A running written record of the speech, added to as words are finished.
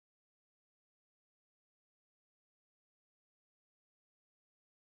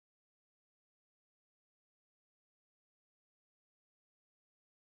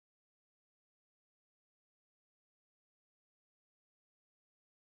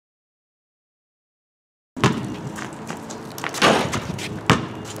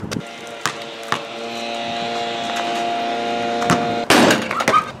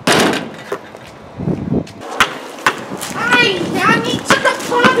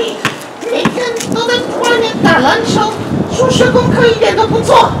都在外面打篮球，数学功课一点都不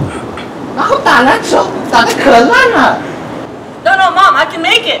做，然后打篮球打得可烂了。No, no, Mom, I can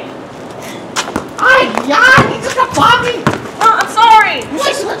make it. 哎呀，你这个Bobby！ Mom, I'm sorry. 你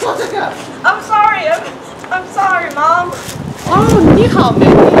为什么做这个 I'm sorry. I'm sorry, Mom. 哦，你好，美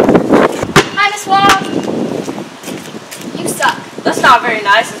女。Hi, Miss Wong. You suck. That's not very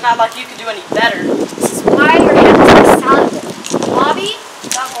nice. It's not like you could do any better. This is why you're gonna have to take a salad bowl. Bobby,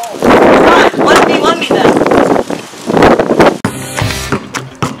 go home. Fine, let me then.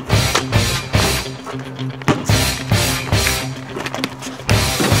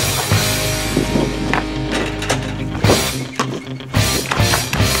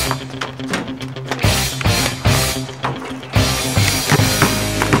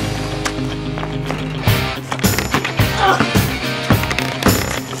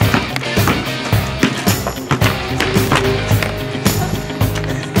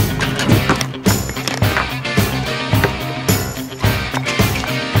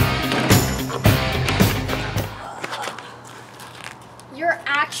 You're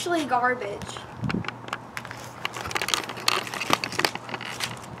actually garbage.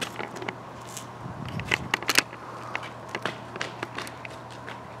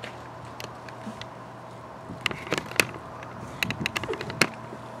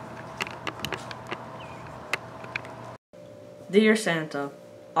 Dear Santa,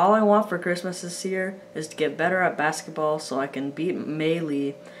 all I want for Christmas this year is to get better at basketball so I can beat Mei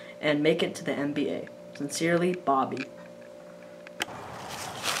Lee and make it to the NBA. Sincerely, Bobby.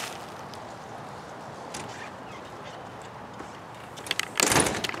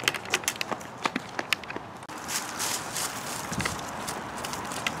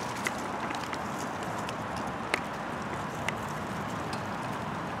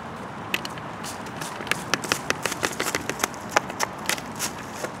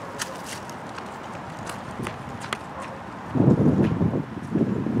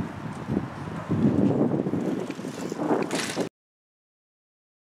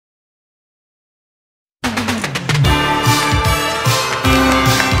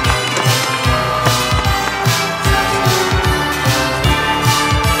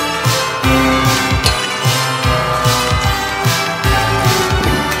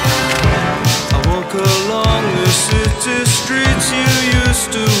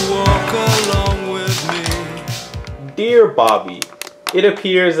 Dear Bobby, it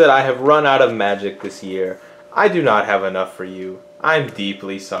appears that I have run out of magic this year. I do not have enough for you. I'm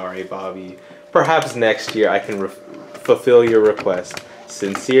deeply sorry, Bobby. Perhaps next year I can fulfill your request.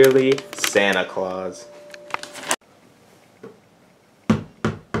 Sincerely, Santa Claus.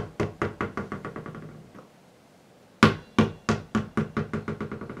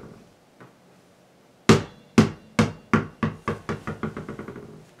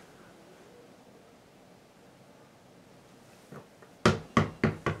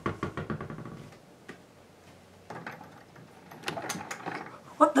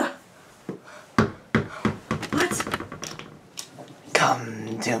 What the? What?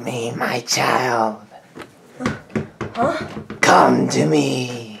 Come to me, my child. Huh? Come to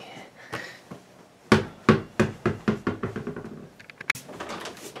me.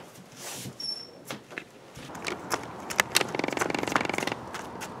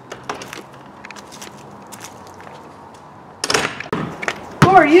 Who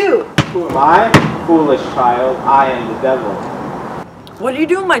are you? Who am I? Foolish child, I am the devil. What do you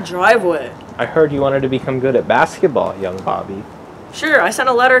do in my driveway? I heard you wanted to become good at basketball, young Bobby. Sure, I sent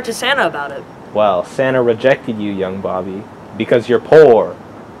a letter to Santa about it. Well, Santa rejected you, young Bobby, because you're poor.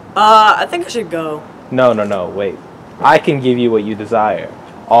 I think I should go. No, wait. I can give you what you desire.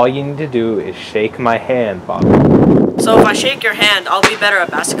 All you need to do is shake my hand, Bobby. So if I shake your hand, I'll be better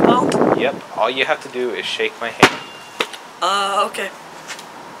at basketball? Yep, all you have to do is shake my hand. Okay.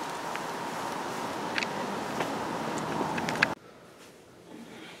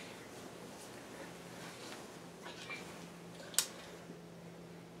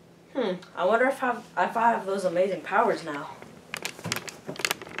 I wonder if I have those amazing powers now.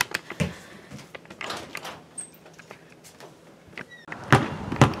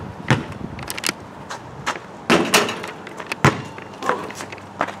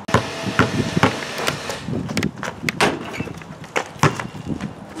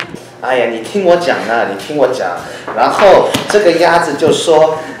哎呀，你听我讲啊，你听我讲。然后这个鸭子就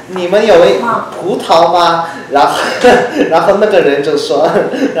说：“你们有葡萄吗？”然后那个人就说：“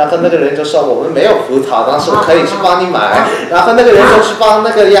我们没有葡萄，但是我可以去帮你买。”然后那个人就去帮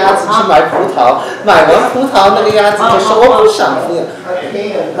那个鸭子去买葡萄。买完葡萄，那个鸭子就说：“我不想喝。”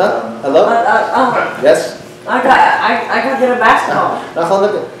 Hello? Yes. I got get a basketball. 然后那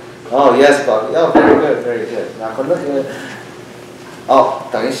个 Oh yes, Bobby. Oh, very good, very good. 然后那个，哦，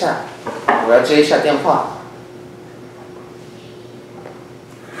等一下，我要接一下电话。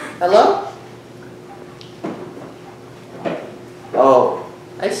Hello? Oh,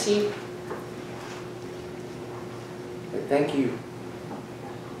 I see. Thank you.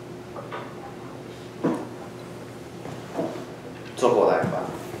 坐过来吧。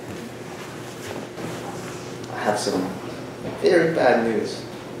I have some very bad news.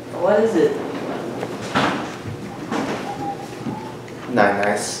 What is it? 奶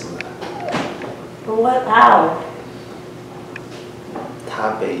奶死了， What? How?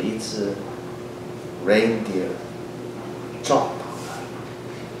 她被一只 reindeer 撞倒了。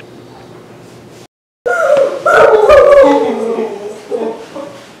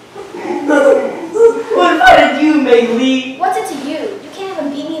What did you, Maylee? What's it to you? You can't even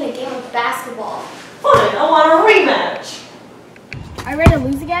beat me in a game of basketball. Fine, I want a rematch. Are you ready to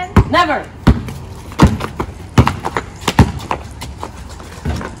lose again? Never.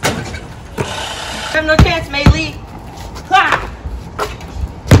 I have no chance, Maylee. Ha!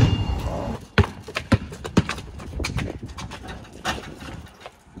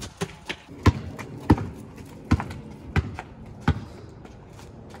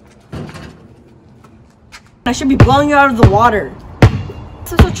 I should be blowing you out of the water.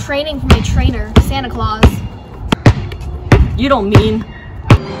 This was a training for my trainer, Santa Claus. You don't mean.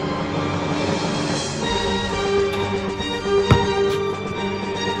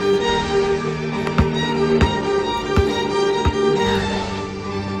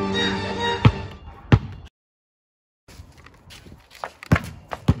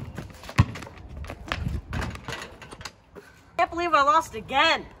 I can't believe I lost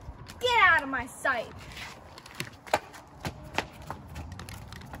again. Get out of my sight.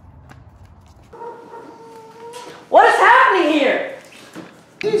 What is happening here?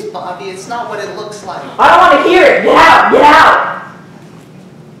 Please, Bobby, it's not what it looks like. I don't want to hear it. Get out. Get out.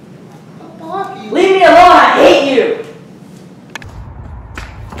 Bobby. Leave me alone. I hate you.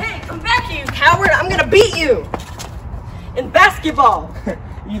 Hey, come back here, you coward. I'm going to beat you. In basketball.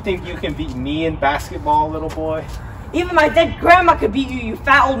 You think you can beat me in basketball, little boy? Even my dead grandma could beat you, you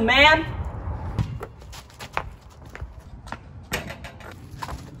fat old man.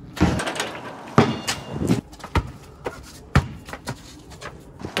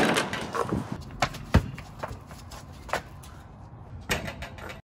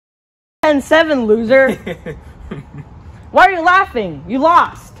 Seven, loser. Why are you laughing? You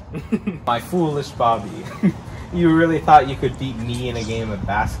lost. My foolish Bobby. You really thought you could beat me in a game of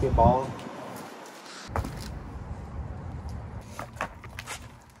basketball?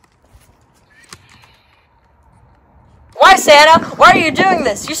 Why, Santa? Why are you doing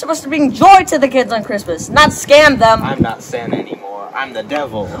this? You're supposed to bring joy to the kids on Christmas, not scam them. I'm not Santa anymore. I'm the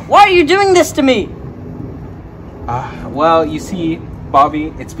devil. Why are you doing this to me? Well, you see,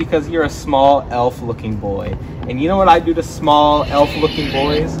 Bobby, it's because you're a small elf-looking boy. And you know what I do to small elf-looking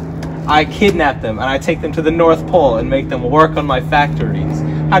boys? I kidnap them and I take them to the North Pole and make them work on my factories.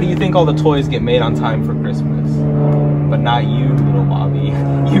 How do you think all the toys get made on time for Christmas? But not you, little Bobby.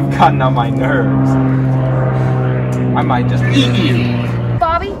 You've gotten on my nerves. I might just eat you.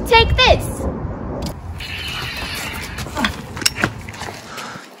 Bobby, take this.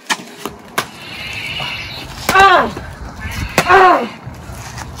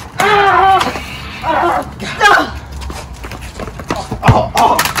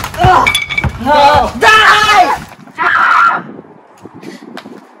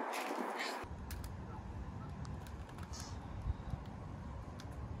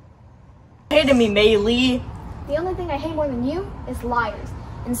 Hated me, Maylee. The only thing I hate more than you is liars.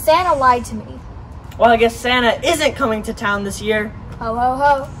 And Santa lied to me. Well, I guess Santa isn't coming to town this year. Ho ho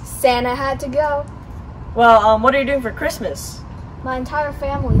ho. Santa had to go. Well, what are you doing for Christmas? My entire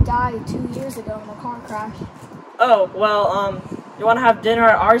family died 2 years ago in a car crash. Oh, well, you want to have dinner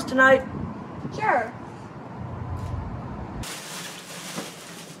at ours tonight? Sure.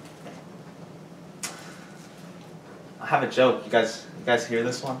 I have a joke. You guys hear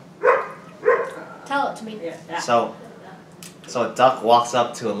this one? Tell it to me. Yeah. So a duck walks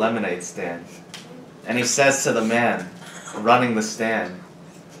up to a lemonade stand, and he says to the man running the stand,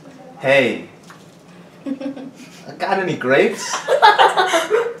 "Hey, got any grapes?"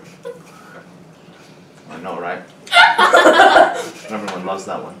 I know, right? Everyone loves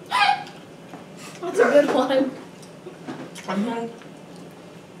that one. That's a good one.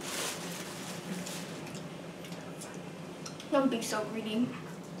 Don't be so greedy.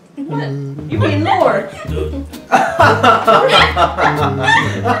 What? You mean more?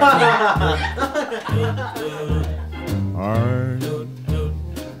 I'm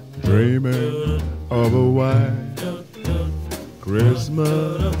dreaming of a white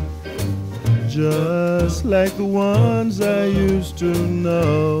Christmas, just like the ones I used to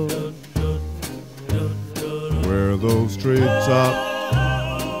know, where those treetops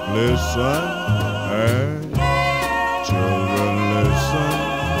listen and children listen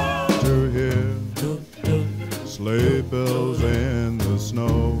to hear sleigh bells in the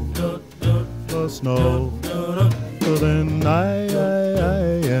snow, the snow. But then I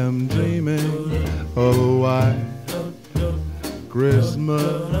am dreaming of a white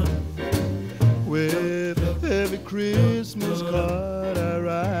Christmas, with every Christmas card